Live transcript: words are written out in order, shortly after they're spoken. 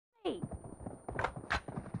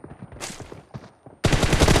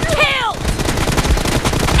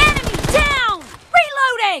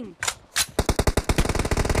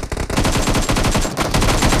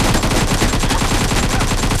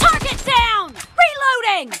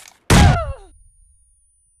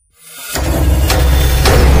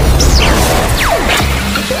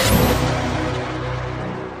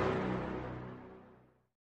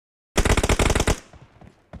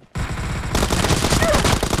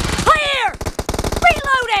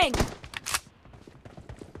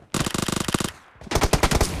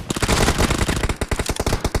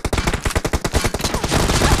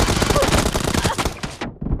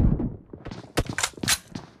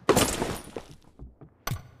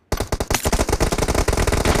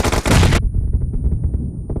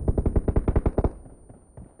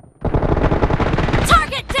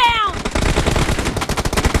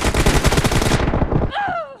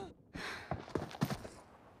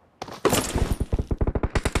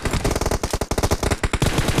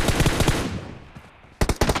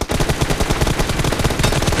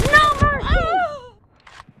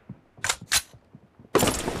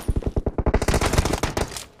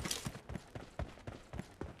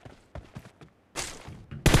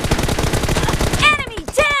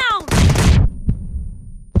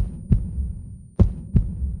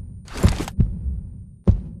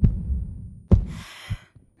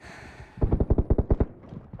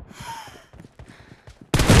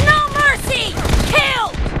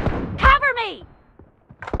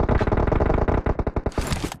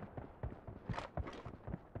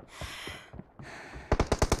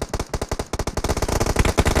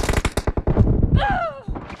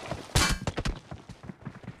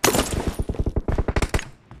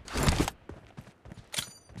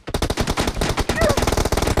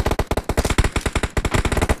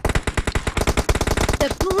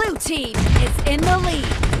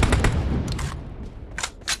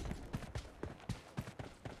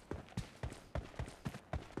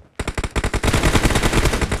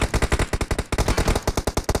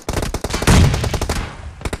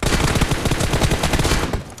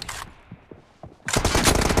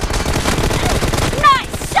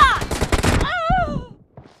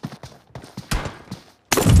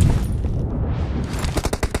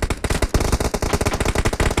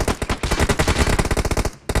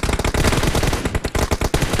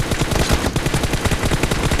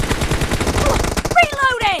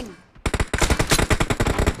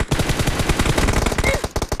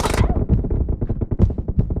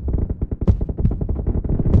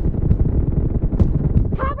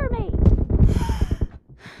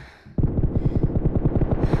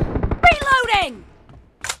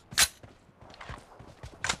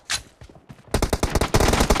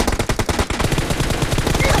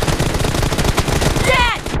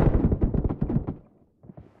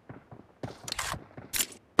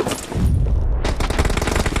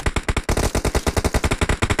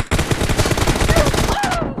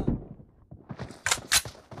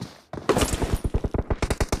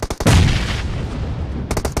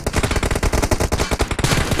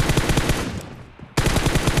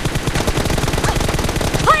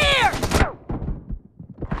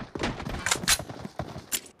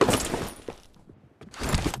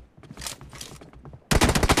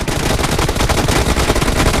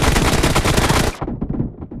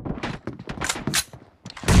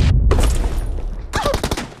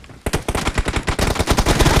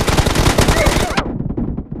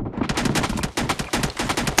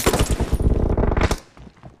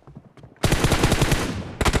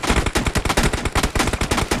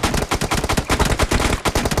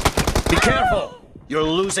Careful! You're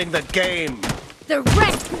losing the game. The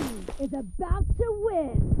red team is about to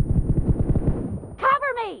win.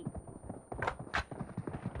 Cover me!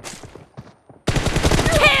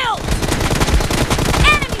 Kill!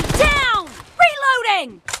 Enemy down!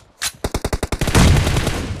 Reloading!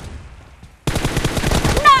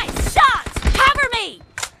 Nice shot! Cover me!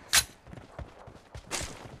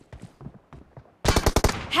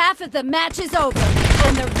 Half of the match is over,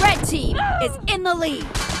 and the red team is in the lead.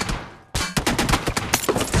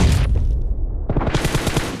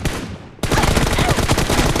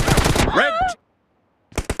 Red!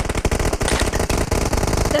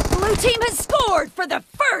 The blue team has scored for the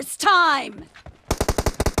first time!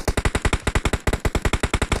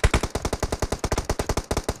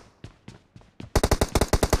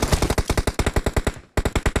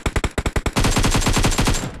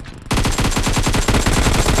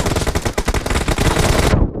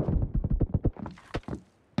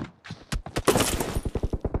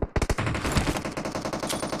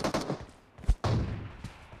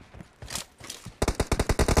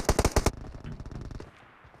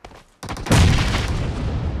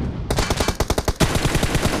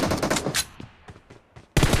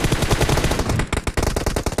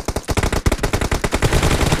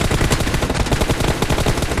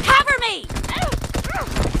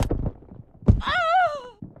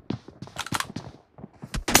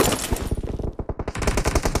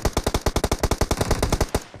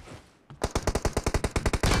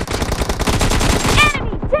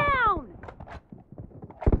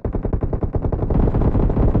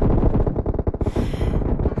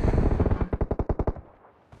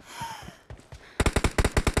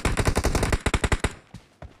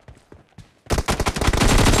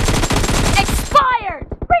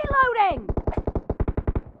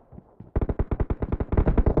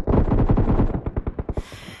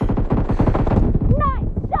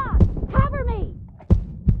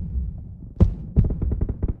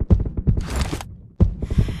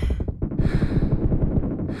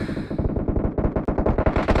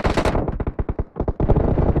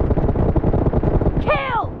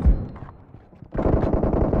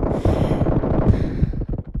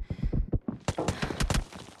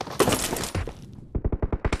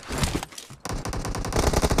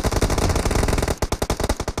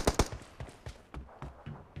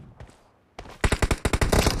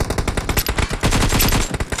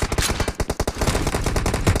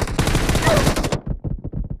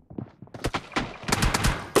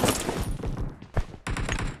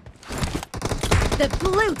 The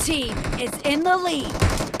blue team is in the lead.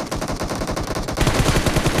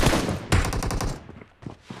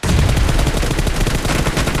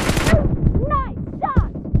 Nice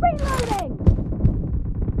shot! Reloading!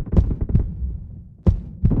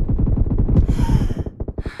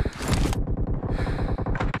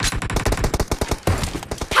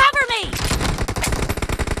 Cover me!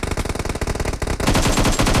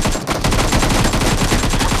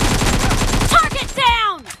 Target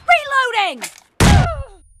down! Reloading!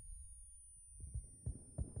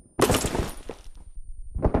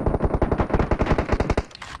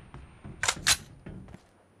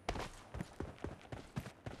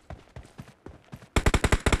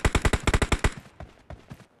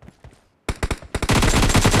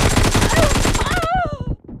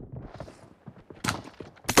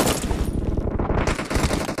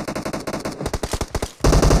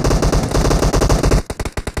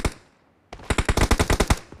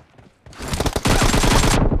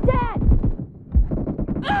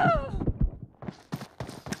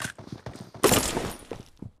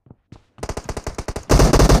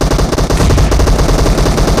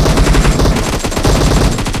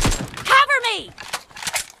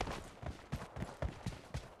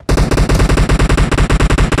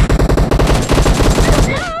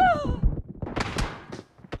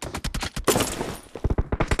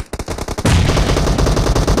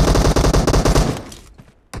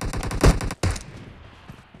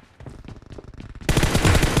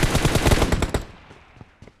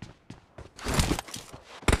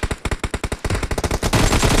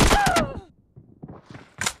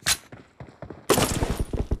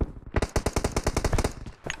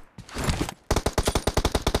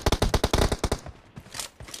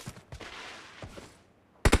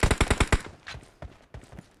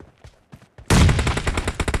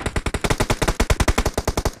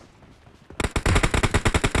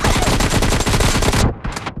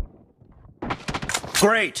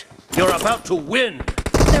 Great! You're about to win!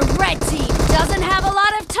 The red team doesn't have a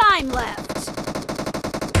lot of time left.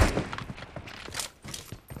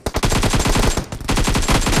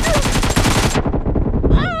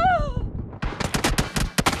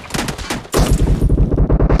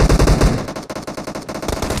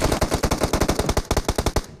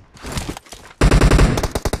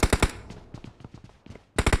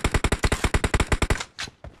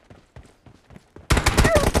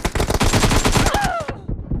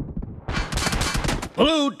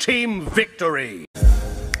 team victory.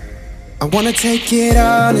 I wanna take it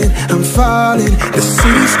all in, I'm falling. The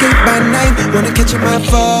cityscape by night, wanna catch in my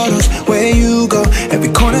photos. Where you go, every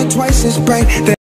corner twice as bright.